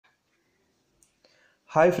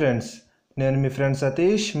Hi friends, నేను మీ friend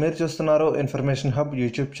Satish. మీరు చూస్తున్నారు information hub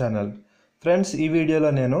YouTube channel. Friends, ఈ వీడియోలో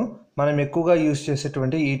నేను మనం ఎక్కువగా యూజ్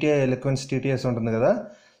చేసేటువంటి ETI-Eloquence TTS ఉంటుంది కదా,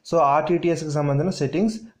 సో ఆ TTSకి సంబంధించిన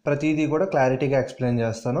సెట్టింగ్స్ ప్రతిదీ కూడా క్లారిటీగా ఎక్స్ప్లెయిన్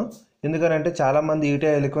చేస్తాను. ఎందుకంటే చాలామంది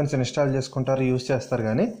ETI-Eloquence ఇన్స్టాల్ చేసుకుంటారు, యూజ్ చేస్తారు,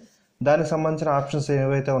 కానీ దానికి సంబంధించిన ఆప్షన్స్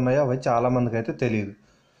ఏవైతే ఉన్నాయో అవి చాలామందికి అయితే తెలియదు.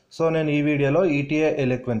 సో నేను ఈ వీడియోలో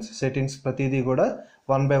ETI-Eloquence సెట్టింగ్స్ ప్రతిదీ కూడా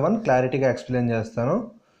 1 by 1 క్లారిటీగా ఎక్స్ప్లెయిన్ చేస్తాను.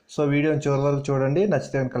 సో వీడియోని చివరి వరకు చూడండి.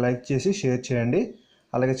 నచ్చితే కనుక లైక్ చేసి షేర్ చేయండి.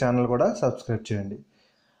 అలాగే ఛానల్ కూడా సబ్స్క్రైబ్ చేయండి.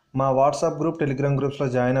 మా వాట్సాప్ గ్రూప్, టెలిగ్రామ్ గ్రూప్స్లో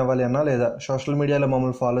జాయిన్ అవ్వాలి అన్నా లేదా సోషల్ మీడియాలో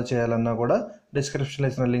మమ్మల్ని ఫాలో చేయాలన్నా కూడా డిస్క్రిప్షన్లో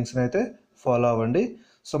ఇచ్చిన లింక్స్ని అయితే ఫాలో అవ్వండి.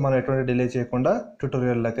 సో మనం ఎటువంటి డిలే చేయకుండా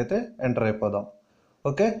ట్యూటోరియల్లోకి అయితే ఎంటర్ అయిపోదాం.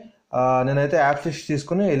 ఓకే, నేనైతే యాప్స్ లిస్ట్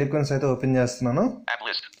తీసుకుని ఎలిక్వెన్స్ అయితే ఓపెన్ చేస్తున్నాను.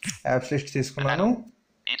 యాప్స్ లిస్ట్ తీసుకున్నాను.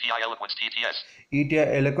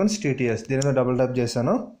 ETI-Eloquence TTS దీని మీద డబుల్ ట్యాప్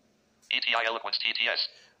చేశాను. ETI-Eloquence TTS.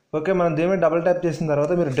 ఓకే, మనం దీని మీద డబుల్ ట్యాప్ చేసిన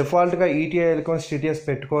తర్వాత మీరు డిఫాల్ట్గా ETI-Eloquence TTS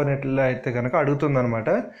పెట్టుకోనట్లు అయితే కనుక అడుగుతుందనమాట.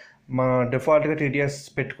 మా డిఫాల్ట్గా TTS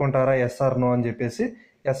పెట్టుకుంటారా, ఎస్ ఆర్ నో అని చెప్పేసి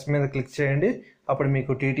ఎస్ మీద క్లిక్ చేయండి. అప్పుడు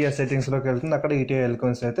మీకు TTS సెట్టింగ్స్లోకి వెళ్తుంది. అక్కడ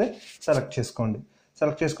ETI-Eloquence అయితే సెలెక్ట్ చేసుకోండి.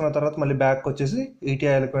 సెలెక్ట్ చేసుకున్న తర్వాత మళ్ళీ బ్యాక్ వచ్చేసి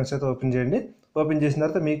ETI-Eloquence అయితే ఓపెన్ చేయండి. ఓపెన్ చేసిన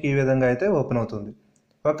తర్వాత మీకు ఈ విధంగా అయితే ఓపెన్ అవుతుంది.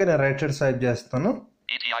 ఓకే, నేను రైట్ సైడ్ స్వైప్ చేస్తాను.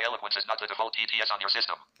 ETI-Eloquence is not the default TTS on your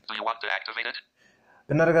system. Do you want to activate it?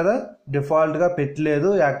 విన్నారు కదా, డిఫాల్ట్గా పెట్టలేదు,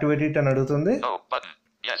 యాక్టివేట్ ఇట్ అని అడుగుతుంది. Oh, button.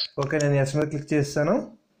 Yes. ఓకే, నేను ఎస్ మీద క్లిక్ చేస్తాను.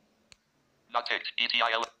 Not ticked.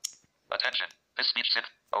 Attention. This speech sync.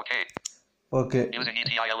 Okay. Okay. Using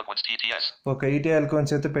ETI-Eloquence TTS. Okay,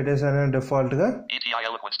 ETI-Eloquence అయితే పెట్టేశాను డిఫాల్ట్గా.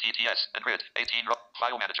 ETI-Eloquence TTS. And grid. 18 row.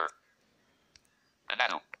 File manager.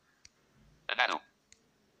 Anadu.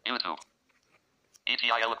 YouTube.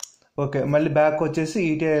 ETI-Eloquence. Okay, మళ్ళీ back వచ్చేసి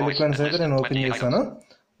ETI-Eloquence అయితే నేను ఓపెన్ చేశాను.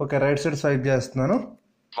 ఓకే, రైట్ సైడ్ స్వైప్ చేస్తున్నాను.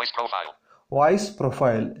 Voice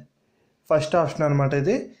profile first option అనమాట.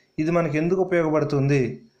 ఇది మనకి ఎందుకు ఉపయోగపడుతుంది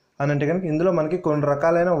అని అంటే కనుక ఇందులో మనకి కొన్ని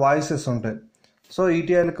రకాలైన వాయిసెస్ ఉంటాయి. సో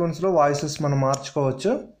ETI-Eloquenceలో వాయిసెస్ మనం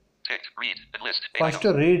మార్చుకోవచ్చు. ఫస్ట్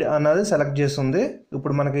రీడ్ అన్నది సెలెక్ట్ చేస్తుంది.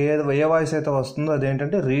 ఇప్పుడు మనకి ఏ వాయిస్ అయితే వస్తుందో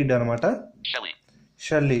అదేంటంటే రీడ్ అనమాట.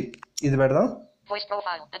 షెల్లీ, ఇది పెడదాం.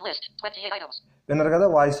 విన్నారు కదా,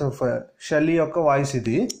 వాయిస్ ఆఫ్ షెల్లీ యొక్క వాయిస్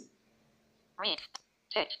ఇది.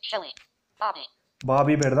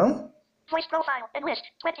 బాబీ పెడదాం.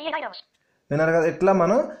 విన్నారు కదా, ఇట్లా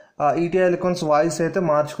మనం ETI-Eloquence వాయిస్ అయితే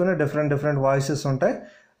మార్చుకుని డిఫరెంట్ వాయిసెస్ ఉంటాయి.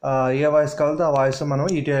 ఏ వాయిస్ కావాలో ఆ వాయిస్ మనం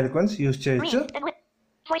ETI-Eloquence యూజ్ చేయొచ్చు.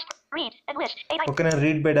 ఓకే, నేను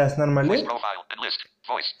రీడ్ పెట్టేస్తున్నాను మళ్ళీ.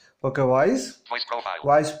 ఓకే,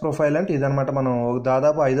 వాయిస్ ప్రొఫైల్ అంటే ఇదనమాట. మనం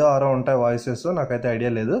దాదాపు 5-6 ఉంటాయి వాయిసెస్, నాకైతే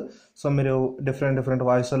ఐడియా లేదు. సో మీరు డిఫరెంట్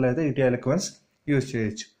వాయిస్లో అయితే ETI-Eloquence యూజ్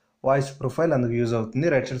చేయొచ్చు. వాయిస్ ప్రొఫైల్ అందుకు యూజ్ అవుతుంది.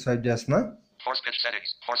 రైట్ సైడ్ స్వైప్ చేస్తున్నా.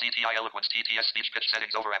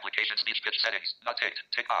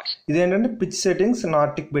 ఇదేంటంటే పిచ్ సెట్టింగ్స్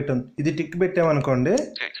నాట్ టిక్ పెట్టింది. ఇది టిక్ పెట్టామనుకోండి,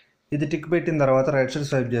 ఇది టిక్ పెట్టిన తర్వాత రైట్ సైడ్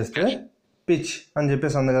స్వైప్ చేస్తే పిచ్ అని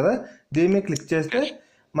చెప్పేసి ఉంది కదా, దీని మీద క్లిక్ చేస్తే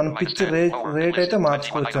మనం పిచ్ రేట్ అయితే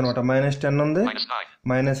మార్చుకోవచ్చు అనమాట. -10 ఉంది,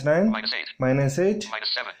 -9, -8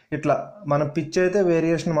 ఇట్లా మనం పిచ్ అయితే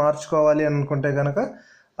వేరియేషన్ మార్చుకోవాలి అనుకుంటే కనుక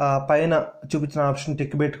పైన చూపించిన ఆప్షన్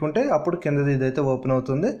టిక్ పెట్టుకుంటే అప్పుడు కిందది ఇదైతే ఓపెన్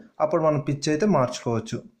అవుతుంది. అప్పుడు మనం పిచ్ అయితే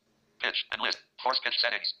మార్చుకోవచ్చు.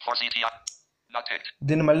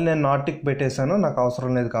 దీన్ని మళ్ళీ నేను నాట్ టిక్ పెట్టేశాను, నాకు అవసరం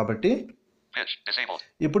లేదు కాబట్టి.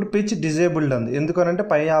 ఇప్పుడు పిచ్ డిజేబుల్డ్ ఉంది. ఎందుకనంటే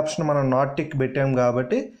పై ఆప్షన్ మనం నాట్ టిక్ పెట్టాం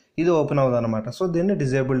కాబట్టి ఇది ఓపెన్ అవుతుంది అనమాట. సో దీన్ని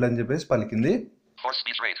డిజేబుల్డ్ అని చెప్పేసి పలికింది.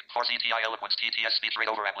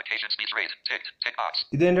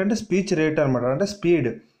 ఇదేంటంటే స్పీచ్ రేట్ అనమాట. అంటే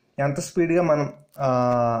స్పీడ్, ఎంత స్పీడ్గా మనం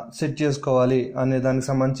సెట్ చేసుకోవాలి అనే దానికి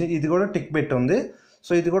సంబంధించి ఇది కూడా టిక్ పెట్టి ఉంది.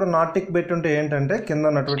 సో ఇది కూడా నాట్ టిక్ పెట్టి ఉంటే ఏంటంటే కింద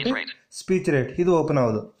ఉన్నటువంటి స్పీచ్ రేట్ ఇది ఓపెన్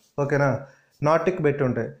అవ్వదు. ఓకేనా, నాట్ టిక్ పెట్టి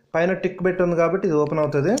ఉంటాయి. పైన టిక్ పెట్టి ఉంది కాబట్టి ఇది ఓపెన్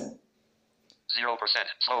అవుతుంది. 0%,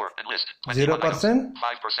 5%,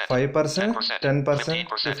 10%,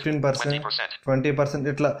 15%, 20%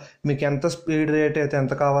 ఇట్లా మీకు ఎంత స్పీడ్ రేట్ అయితే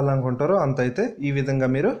ఎంత కావాలనుకుంటారో అంత అయితే ఈ విధంగా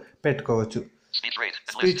మీరు పెట్టుకోవచ్చు.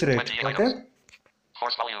 Speech rate. ఓకే,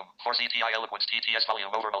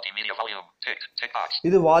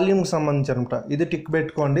 ఇది వాల్యూమ్ సంబంధించి అనమాట. ఇది టిక్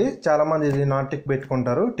పెట్టుకోండి. చాలా మంది ఇది నాట్ టిక్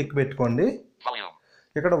పెట్టుకుంటారు, టిక్ పెట్టుకోండి.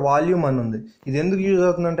 ఇక్కడ వాల్యూమ్ అని ఉంది. ఇది ఎందుకు యూజ్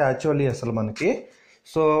అవుతుందంటే యాక్చువల్లీ అసలు మనకి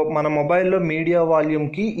సో మన మొబైల్లో మీడియా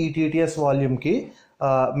వాల్యూమ్కి ఈ TTS వాల్యూమ్కి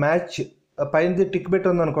మ్యాచ్ పైన టిక్ పెట్టి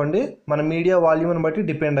ఉందనుకోండి, మన మీడియా వాల్యూమ్ని బట్టి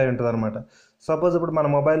డిపెండ్ అయి ఉంటుంది అనమాట. సపోజ్ ఇప్పుడు మన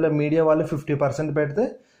మొబైల్లో మీడియా వాల్యూమ్ 50% పెడితే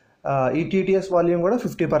ఈ TTS వాల్యూమ్ కూడా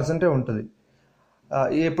 50% ఉంటుంది.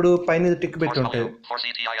 ఎప్పుడు పైన టిక్ పెట్టి ఉంటాయి.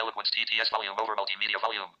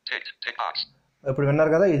 ఇప్పుడు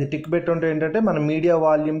విన్నారు కదా, ఇది టిక్ పెట్టి ఉంటే ఏంటంటే మన మీడియా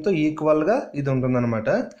వాల్యూమ్తో ఈక్వల్గా ఇది ఉంటుందన్నమాట.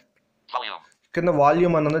 కింద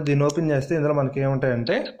వాల్యూమ్ అన్నది దీన్ని ఓపెన్ చేస్తే ఇందులో మనకి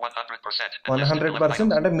ఏముంటాయంటే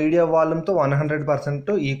 100% అంటే మీడియా వాల్యూమ్తో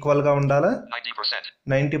 100% ఈక్వల్గా ఉండాలా,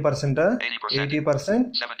 90%, 80%,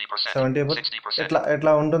 70%,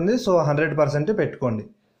 ఇట్లా ఉంటుంది. సో 100% పెట్టుకోండి.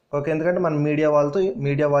 ఓకే, ఎందుకంటే మన మీడియా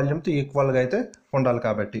వాల్యూమ్తో ఈక్వల్గా అయితే ఉండాలి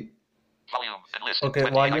కాబట్టి. ఓకే,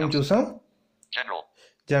 వాల్యూమ్ చూసాం.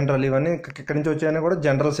 జనరల్ ఇవన్నీ ఇక్కడి నుంచి వచ్చాయని కూడా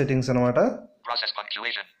జనరల్ సెట్టింగ్స్ అనమాట.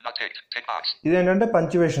 ఇదేంటంటే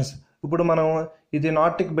పంక్చువేషన్స్. ఇప్పుడు మనం ఇది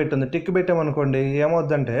నాట్ టిక్ పెట్టింది, టిక్ పెట్టామనుకోండి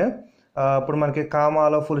ఏమవుద్దంటే ఇప్పుడు మనకి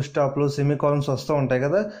కామాలు, ఫుల్ స్టాప్లు, సెమీకోలన్స్ వస్తూ ఉంటాయి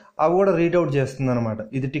కదా, అవి కూడా రీడౌట్ చేస్తుంది అనమాట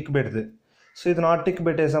ఇది టిక్ పెడితే. సో ఇది నాట్ టిక్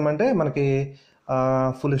పెట్టేసామంటే మనకి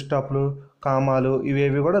ఫుల్ స్టాప్లు, కామాలు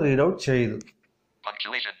ఇవేవి కూడా రీడౌట్ చేయదు.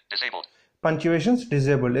 Punctuations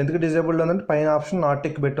disabled. ఎందుకు డిజేబుల్డ్ ఉందంటే పైన ఆప్షన్ నాట్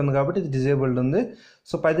టిక్ పెట్టి ఉంది కాబట్టి ఇది డిజేబుల్డ్ ఉంది.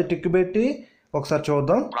 సో పైన టిక్ పెట్టి ఒకసారి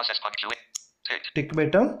చూద్దాం. టిక్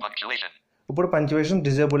పెట్టాం, ఇప్పుడు పంక్చువేషన్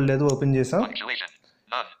డిజేబుల్డ్ లేదు, ఓపెన్ చేసాం.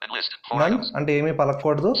 నన్ అంటే ఏమీ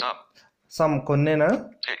పలకూడదు, సమ్ కొన్నేనా,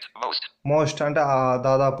 మోస్ట్ అంటే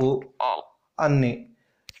దాదాపు అన్ని.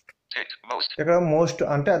 ఇక్కడ మోస్ట్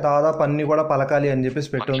అంటే దాదాపు అన్ని కూడా పలకాలి అని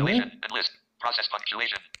చెప్పేసి పెట్టుంది.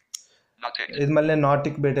 ఇది మళ్ళీ నేను నాట్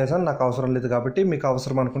టిక్ పెట్టేసాను, నాకు అవసరం లేదు కాబట్టి మీకు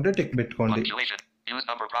అవసరం అనుకుంటే టిక్ పెట్టుకోండి.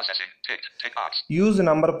 Use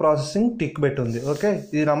number processing tick పెట్టుంది. Okay,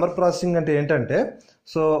 ఇది నంబర్ ప్రాసెసింగ్ అంటే ఏంటంటే,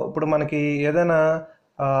 సో ఇప్పుడు మనకి ఏదైనా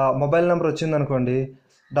మొబైల్ నెంబర్ వచ్చింది అనుకోండి,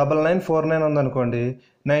 9949 ఉందనుకోండి,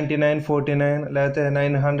 9949 లేకపోతే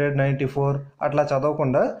 994 అట్లా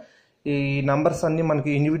చదవకుండా ఈ నంబర్స్ అన్నీ మనకి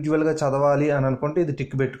ఇండివిజువల్గా చదవాలి అని అనుకుంటే ఇది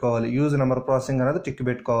టిక్ పెట్టుకోవాలి. యూజ్ నంబర్ ప్రాసెసింగ్ అనేది టిక్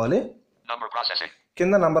పెట్టుకోవాలి.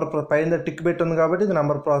 కింద నంబర్ పైన టిక్ పెట్టి ఉంది కాబట్టి ఇది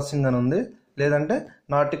నంబర్ ప్రాసెసింగ్ అని ఉంది. లేదంటే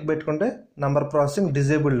నాట్ టిక్ పెట్టుకుంటే నంబర్ ప్రాసెసింగ్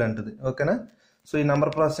డిజేబుల్డ్ అంటుంది. ఓకేనా, సో ఈ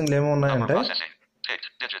నంబర్ ప్రాసెసింగ్లు ఏమో ఉన్నాయంటే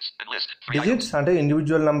డిజిట్స్ అంటే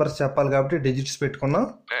ఇండివిజువల్ నెంబర్స్ చెప్పాలి కాబట్టి డిజిట్స్ పెట్టుకున్నాం.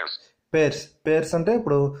 పేర్స్ అంటే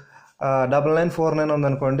ఇప్పుడు 9949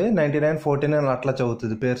 ఉందనుకోండి, 9949 అట్లా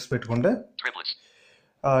చదువుతుంది పేర్స్ పెట్టుకుంటే.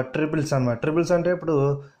 ట్రిపుల్స్ అనమాట. ట్రిపుల్స్ అంటే ఇప్పుడు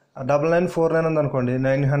 9949 ఉందనుకోండి,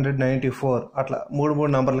 994 అట్లా మూడు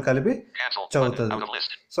నంబర్లు కలిపి చదువుతుంది.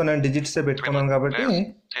 సో నేను డిజిట్సే పెట్టుకున్నాను కాబట్టి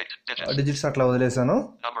డిజిట్స్ అట్లా వదిలేసాను.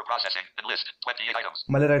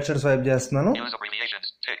 మళ్ళీ రైట్ సైడ్ స్వైప్ చేస్తున్నాను.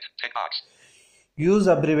 యూజ్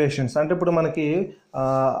అబ్రివేషన్స్ అంటే ఇప్పుడు మనకి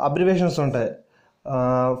అబ్రివేషన్స్ ఉంటాయి.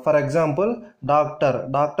 ఫర్ ఎగ్జాంపుల్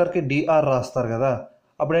డాక్టర్కి డిఆర్ రాస్తారు కదా,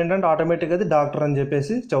 అప్పుడు ఏంటంటే ఆటోమేటిక్గా అది డాక్టర్ అని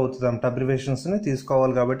చెప్పేసి చదువుతుంది అంట. అబ్రివేషన్స్ని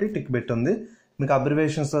తీసుకోవాలి కాబట్టి టిక్ పెట్టింది. మీకు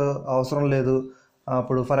అబ్రివేషన్స్ అవసరం లేదు,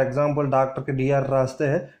 అప్పుడు ఫర్ ఎగ్జాంపుల్ డాక్టర్కి డిఆర్ రాస్తే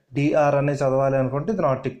డిఆర్ అనే చదవాలి అనుకుంటే ఇది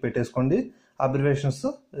నాట్ టిక్ పెట్టేసుకోండి. అబ్రివేషన్స్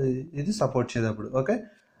ఇది సపోర్ట్ చేయదు అప్పుడు. ఓకే,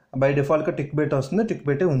 బై డిఫాల్ట్గా టిక్ పెట్టి వస్తుంది, టిక్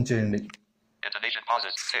పెట్టి ఉంచేయండి.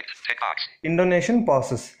 ఇండోనేషన్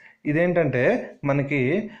పాసెస్ ఇదేంటంటే మనకి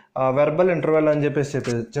వెర్బల్ ఇంటర్వెల్ అని చెప్పేసి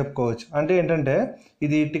చెప్పుకోవచ్చు. అంటే ఏంటంటే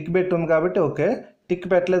ఇది టిక్ పెట్టి ఉంది కాబట్టి ఓకే, టిక్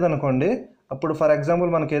పెట్టలేదు అనుకోండి, అప్పుడు ఫర్ ఎగ్జాంపుల్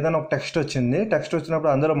మనకి ఏదైనా ఒక టెక్స్ట్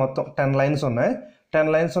వచ్చినప్పుడు అందులో మొత్తం 10 లైన్స్ ఉన్నాయి. 10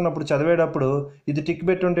 లైన్స్ ఉన్నప్పుడు చదివేటప్పుడు ఇది టిక్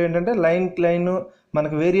పెట్టి ఉంటే ఏంటంటే లైన్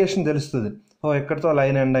మనకు వేరియేషన్ తెలుస్తుంది. ఎక్కడితో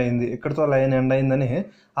లైన్ ఎండ్ అయింది, ఎక్కడితో లైన్ ఎండ్ అయిందని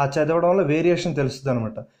ఆ చదవడంలో వేరియేషన్ తెలుస్తుంది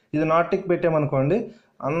అనమాట. ఇది నాట్ టిక్ పెట్టామనుకోండి,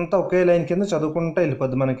 అంతా ఒకే లైన్ కింద చదువుకుంటూ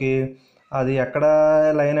వెళ్ళిపోద్ది. మనకి అది ఎక్కడ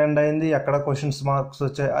లైన్ ఎండ్ అయింది, ఎక్కడ క్వశ్చన్స్ మార్క్స్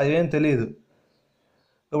వచ్చాయి అవేం తెలియదు.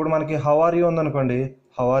 ఇప్పుడు మనకి హౌ ఆర్ యూ ఉందనుకోండి,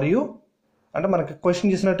 హౌ ఆర్ యూ అంటే మనకి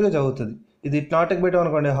క్వశ్చన్ చేసినట్టుగా చదువుతుంది. ఇది నాట్ టిక్ పెట్టాం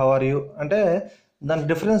అనుకోండి, హౌ ఆర్ యూ అంటే దానికి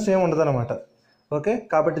డిఫరెన్స్ ఏమి ఉండదు అనమాట. ఓకే,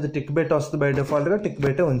 కాబట్టి ఇది టిక్ పెట్టి వస్తుంది బై డిఫాల్ట్గా, టిక్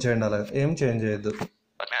పెట్టే ఉంచేయండి, అలాగా ఏం చేంజ్ చేయొద్దు.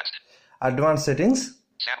 అడ్వాన్స్ సెట్టింగ్స్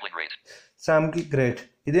శాంప్లింగ్ రేట్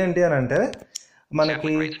ఇదేంటి అని అంటే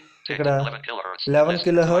మనకి ఇక్కడ 11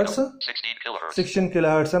 kHz 16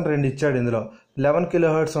 kHz అని రెండు ఇచ్చాడు. ఇందులో 11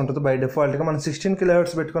 kHz ఉంటుంది బై డిఫాల్ట్గా. మనం 16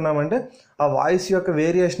 kHz పెట్టుకున్నామంటే ఆ వాయిస్ యొక్క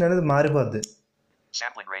వేరియేషన్ అనేది మారిపోద్ది.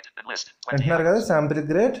 అంటున్నారు కదా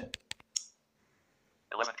శాంప్లింగ్ రేట్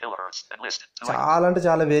చాలా అంటే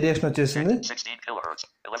చాలా వేరియేషన్ వచ్చేసింది.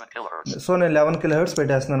 సో నేను 11 kHz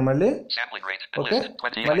పెట్టేస్తున్నాను మళ్ళీ. ఓకే,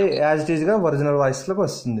 మళ్ళీ యాజ్ ఇట్ ఈజ్ గా ఒరిజినల్ వాయిస్ లోకి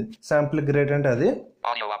వస్తుంది. శాంప్లింగ్ రేట్ అంటే అది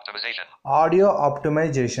ఆడియో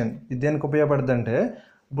ఆప్టిమైజేషన్. ఇది దేనికి ఉపయోగపడుతుంది అంటే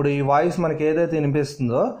ఇప్పుడు ఈ వాయిస్ మనకి ఏదైతే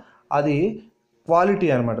వినిపిస్తుందో అది క్వాలిటీ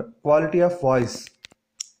అనమాట, క్వాలిటీ ఆఫ్ వాయిస్.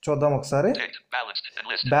 చూద్దాం ఒకసారి.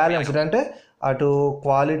 బ్యాలెన్స్డ్ అంటే అటు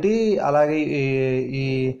క్వాలిటీ అలాగే ఈ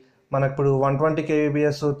మనకు ఇప్పుడు 120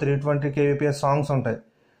 kbps 320 kbps సాంగ్స్ ఉంటాయి,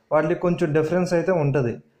 వాటికి కొంచెం డిఫరెన్స్ అయితే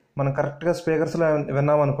ఉంటుంది. మనం కరెక్ట్గా స్పీకర్స్లో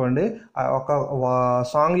విన్నామనుకోండి, ఒక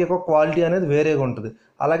సాంగ్ యొక్క క్వాలిటీ అనేది వేరేగా ఉంటుంది.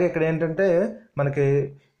 అలాగే ఇక్కడ ఏంటంటే మనకి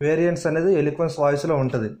వేరియంట్స్ అనేది ఎలిక్వెన్స్ వాయిస్లో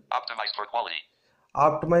ఉంటుంది.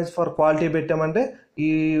 ఆప్టిమైజ్ ఫర్ క్వాలిటీ పెట్టామంటే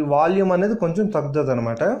ఈ వాల్యూమ్ అనేది కొంచెం తగ్గుతుంది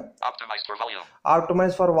అనమాట.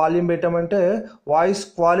 ఆప్టిమైజ్ ఫర్ వాల్యూమ్ పెట్టామంటే వాయిస్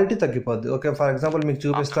క్వాలిటీ తగ్గిపోద్ది. ఓకే, ఫర్ ఎగ్జాంపుల్ మీకు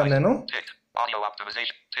చూపిస్తాను నేను.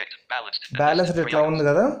 బ్యాలెన్స్డ్ ఇట్లా ఉంది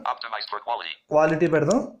కదా, క్వాలిటీ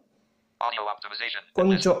పెడదాం.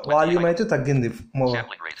 కొంచెం వాల్యూమ్ అయితే తగ్గింది,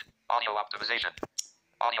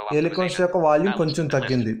 ఎలిక్వెన్స్ యొక్క వాల్యూమ్ కొంచెం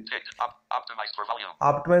తగ్గింది.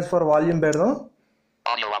 ఆప్టిమైజ్ ఫర్ వాల్యూమ్ పెడదాం.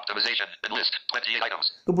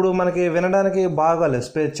 ఇప్పుడు మనకి వినడానికి బాగాలేదు,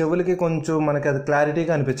 చెవులకి కొంచెం మనకి అది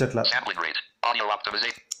క్లారిటీగా అనిపించట్లా.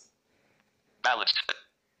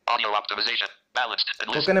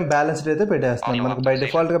 ఓకే, నేను బ్యాలెన్స్డ్ అయితే పెట్టేస్తున్నాను. మనకి బై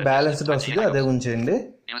డిఫాల్ట్ గా బ్యాలెన్స్డ్ వస్తుంది, అదే ఉంచేయండి.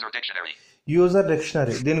 యూజర్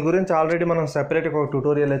డిక్షనరీ, దీని గురించి ఆల్రెడీ మనం సెపరేట్ ఒక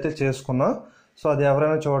ట్యూటోరియల్ అయితే చేసుకున్నాం. సో అది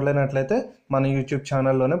ఎవరైనా చూడలేనట్లయితే మన యూట్యూబ్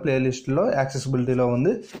ఛానల్లోనే ప్లేలిస్ట్లో యాక్సెసిబిలిటీలో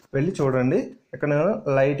ఉంది, వెళ్ళి చూడండి. ఇక్కడ నేను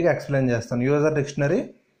లైట్గా ఎక్స్ప్లెయిన్ చేస్తాను. User dictionary,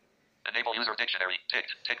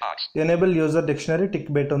 enable user dictionary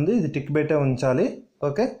tick bet ఉంది, ఇది టిక్ బెట్టే ఉంచాలి.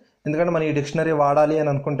 ఓకే, ఎందుకంటే మనం ఈ డిక్షనరీ వాడాలి అని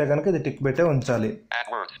అనుకుంటే కనుక ఇది టిక్ బెట్టే ఉంచాలి.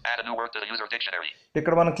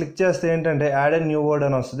 ఇక్కడ మనం క్లిక్ చేస్తే ఏంటంటే యాడ్ ఎ న్యూ వర్డ్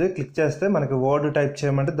అని వస్తుంది. క్లిక్ చేస్తే మనకి వర్డ్ టైప్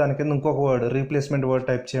చేయమంటే దాని కింద ఇంకొక వర్డ్ రీప్లేస్మెంట్ వర్డ్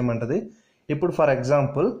టైప్ చేయమంటది. ఇప్పుడు ఫర్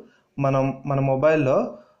ఎగ్జాంపుల్ మన మొబైల్లో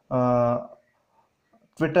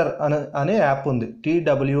ట్విట్టర్ అనే యాప్ ఉంది,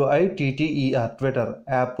 TWITTER, ట్విట్టర్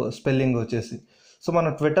యాప్ స్పెల్లింగ్ వచ్చేసి. సో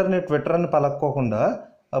మనం ట్విట్టర్ అని పలక్కోకుండా,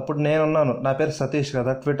 అప్పుడు నేనున్నాను, నా పేరు సతీష్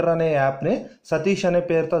కదా, ట్విట్టర్ అనే యాప్ని సతీష్ అనే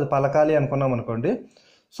పేరుతో అది పలకాలి అనుకున్నాం అనుకోండి.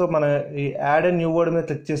 సో మనం ఈ యాడ్ ఏ న్యూ వర్డ్ మీద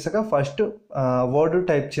క్లిక్ చేసాక ఫస్ట్ వర్డ్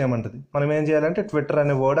టైప్ చేయమంటుంది. మనం ఏం చేయాలంటే ట్విట్టర్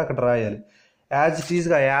అనే వర్డ్ అక్కడ రాయాలి. యాజ్ ఇట్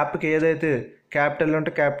ఈజ్గా యాప్కి ఏదైతే క్యాపిటల్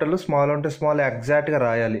ఉంటే క్యాపిటల్, స్మాల్ ఉంటే స్మాల్ ఎగ్జాక్ట్గా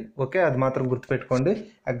రాయాలి. ఓకే, అది మాత్రం గుర్తుపెట్టుకోండి.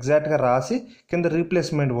 ఎగ్జాక్ట్గా రాసి కింద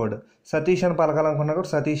రీప్లేస్మెంట్ వర్డ్ సతీష్ అని పలకాలనుకున్నా కూడా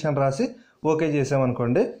సతీష్ అని రాసి ఓకే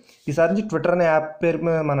చేసామనుకోండి. ఈసారి నుంచి ట్విట్టర్ అనే యాప్ పేరు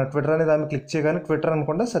మీద మన ట్విట్టర్ అనే దాన్ని క్లిక్ చేయగానే ట్విట్టర్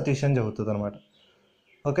అనుకుంటే సతీష్ అని చెబుతుంది అనమాట.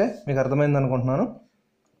 ఓకే, మీకు అర్థమైంది అనుకుంటున్నాను.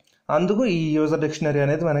 అందుకు ఈ యూజర్ డిక్షనరీ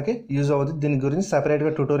అనేది మనకి యూజ్ అవుతుంది. దీని గురించి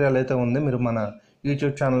సపరేట్గా ట్యూటోరియల్ అయితే ఉంది, మీరు మన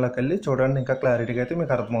యూట్యూబ్ ఛానల్లోకి వెళ్ళి చూడండి, ఇంకా క్లారిటీగా అయితే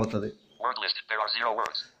మీకు అర్థమవుతుంది.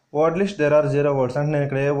 Word list there are 0 words అంటే నేను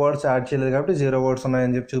ఇక్కడ ఏ వర్డ్స్ యాడ్ చేయలేదు కాబట్టి 0 వర్డ్స్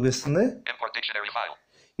ఉన్నాయని చెప్పి చూపిస్తుంది.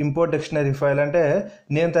 ఇంపోర్ట్ డిక్షనరీ ఫైల్ అంటే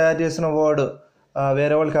నేను తయారు చేసిన వర్డ్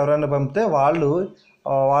వేరే వాళ్ళకి ఎవరైనా పంపితే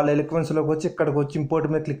వాళ్ళ ఎలిక్వెన్స్లోకి వచ్చి ఇక్కడికి వచ్చి ఇంపోర్ట్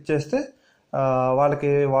మీద క్లిక్ చేస్తే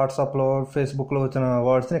వాళ్ళకి వాట్సాప్లో ఫేస్బుక్లో వచ్చిన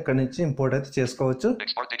వర్డ్స్ని ఇక్కడి నుంచి ఇంపోర్ట్ అయితే చేసుకోవచ్చు.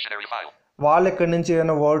 వాళ్ళు ఇక్కడి నుంచి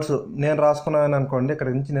ఏమైనా వర్డ్స్ నేను రాసుకున్నాను అనుకోండి, ఇక్కడ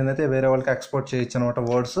నుంచి నేనైతే వేరే వాళ్ళకి ఎక్స్పోర్ట్ చేయొచ్చు అనమాట.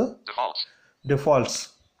 వర్డ్స్ డిఫాల్ట్స్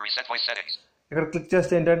ఇక్కడ క్లిక్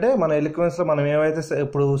చేస్తే ఏంటంటే మన ఎలిక్వెన్స్లో మనం ఏవైతే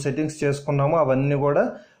ఇప్పుడు సెట్టింగ్స్ చేసుకున్నామో అవన్నీ కూడా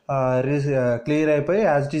క్లియర్ అయిపోయి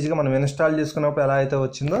యాజ్ ఇట్ ఈజ్గా మనం ఇన్స్టాల్ చేసుకున్నప్పుడు ఎలా అయితే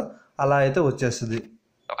వచ్చిందో అలా అయితే వచ్చేస్తుంది.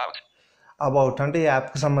 అబౌట్ అంటే ఈ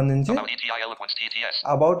యాప్కి సంబంధించి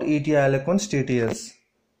అబౌట్ ETI-Eloquence TTS.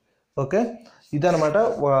 ఓకే, ఇదనమాట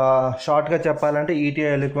షార్ట్గా చెప్పాలంటే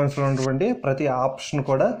ETI-Eloquenceలో ఉన్నటువంటి ప్రతి ఆప్షన్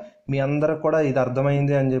కూడా మీ అందరికి కూడా ఇది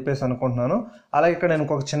అర్థమైంది అని చెప్పేసి అనుకుంటున్నాను. అలాగే ఇక్కడ నేను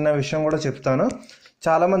ఒక చిన్న విషయం కూడా చెప్తాను.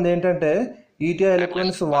 చాలామంది ఏంటంటే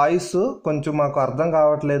ETI-Eloquence వాయిస్ కొంచెం మాకు అర్థం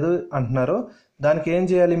కావట్లేదు అంటున్నారు. దానికి ఏం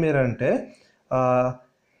చేయాలి మీరు అంటే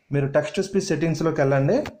మీరు టెక్స్ట్ టు స్పీచ్ సెట్టింగ్స్లోకి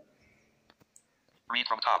వెళ్ళండి.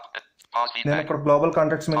 నేను ఇక్కడ గ్లోబల్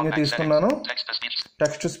కాంటాక్ట్స్ మెన్యూ తీసుకున్నాను,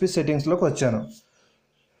 టెక్స్ట్ టు స్పీచ్ సెట్టింగ్స్లోకి వచ్చాను.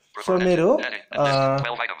 సో మీరు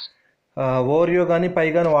ఓరియో కానీ పై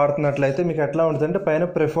కానీ వాడుతున్నట్లయితే మీకు ఎట్లా ఉంటుంది అంటే పైన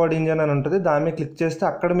ప్రిఫర్డ్ ఇంజన్ అని ఉంటుంది, దాని మీద క్లిక్ చేస్తే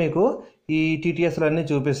అక్కడ మీకు ఈ TTSలు అన్నీ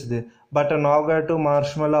చూపిస్తుంది. బట్ నాగాటు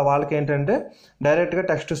మార్ష్మెల్లో వాళ్ళకి ఏంటంటే డైరెక్ట్గా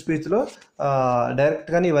టెక్స్ట్ టు స్పీచ్లో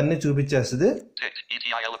డైరెక్ట్గానే ఇవన్నీ చూపించేస్తుంది.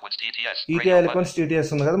 ETI-Eloquence TTS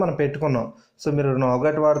ఉంది కదా మనం పెట్టుకున్నాం. సో మీరు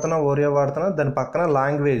నాగాట్ వాడుతున్నా ఓరియో వాడుతున్నా దాని పక్కన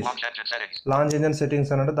లాంగ్వేజ్ లాంచ్ ఇంజన్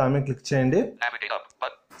సెట్టింగ్స్ అని అంటే దాని మీద క్లిక్ చేయండి.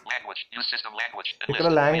 ఇక్కడ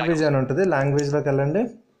లాంగ్వేజ్ అని ఉంటుంది, లాంగ్వేజ్లోకి వెళ్ళండి.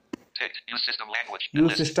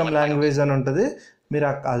 యూజ్ సిస్టమ్ లాంగ్వేజ్ అని ఉంటుంది, మీరు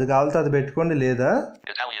అది కావాలితే అది పెట్టుకోండి, లేదా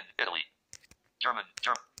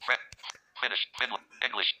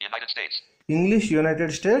English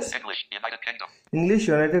United states, English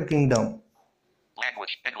United Kingdom.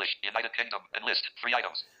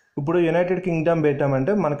 ఇప్పుడు యునైటెడ్ కింగ్డమ్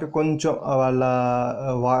పెట్టామంటే మనకి కొంచెం వాళ్ళ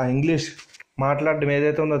ఇంగ్లీష్ మాట్లాడడం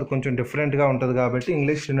ఏదైతే ఉందో అది కొంచెం డిఫరెంట్గా ఉంటుంది కాబట్టి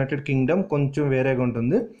ఇంగ్లీష్ యునైటెడ్ కింగ్డమ్ కొంచెం వేరేగా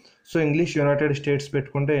ఉంటుంది. సో ఇంగ్లీష్ యునైటెడ్ స్టేట్స్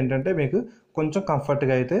పెట్టుకుంటే ఏంటంటే మీకు కొంచెం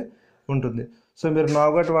కంఫర్ట్గా అయితే ఉంటుంది. సో మీరు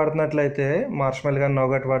నాగాట్ వాడుతున్నట్లయితే మార్ష్మెల్ కానీ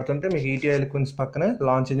నాగాట్ వాడుతుంటే మీకు ETI-Eloquence పక్కనే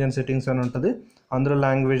లాంచ్ ఇంజన్ సెట్టింగ్స్ అని ఉంటుంది, అందులో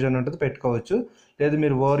లాంగ్వేజ్ అని ఉంటుంది పెట్టుకోవచ్చు. లేదు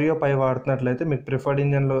మీరు ఓరియో పై వాడుతున్నట్లయితే మీకు ప్రిఫర్డ్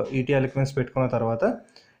ఇంజన్లో ETI-Eloquence పెట్టుకున్న తర్వాత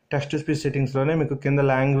టెక్స్ట్ టు స్పీచ్ సెట్టింగ్స్లోనే మీకు కింద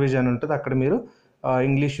లాంగ్వేజ్ అని ఉంటుంది, అక్కడ మీరు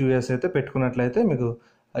ఇంగ్లీష్ US అయితే పెట్టుకున్నట్లయితే మీకు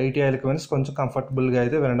ETI-Eloquence కొంచెం కంఫర్టబుల్గా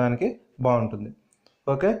అయితే వినడానికి బాగుంటుంది.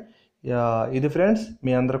 ఓకే, ఇది ఫ్రెండ్స్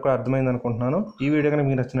మీ అందరికీ అర్థమైంది అనుకుంటున్నాను. ఈ వీడియో కనుక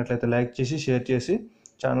మీకు నచ్చినట్లయితే లైక్ చేసి షేర్ చేసి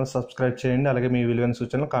ఛానల్ సబ్స్క్రైబ్ చేయండి. అలాగే మీ విలువైన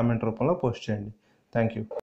సూచనలు కామెంట్ రూపంలో పోస్ట్ చేయండి. Thank you.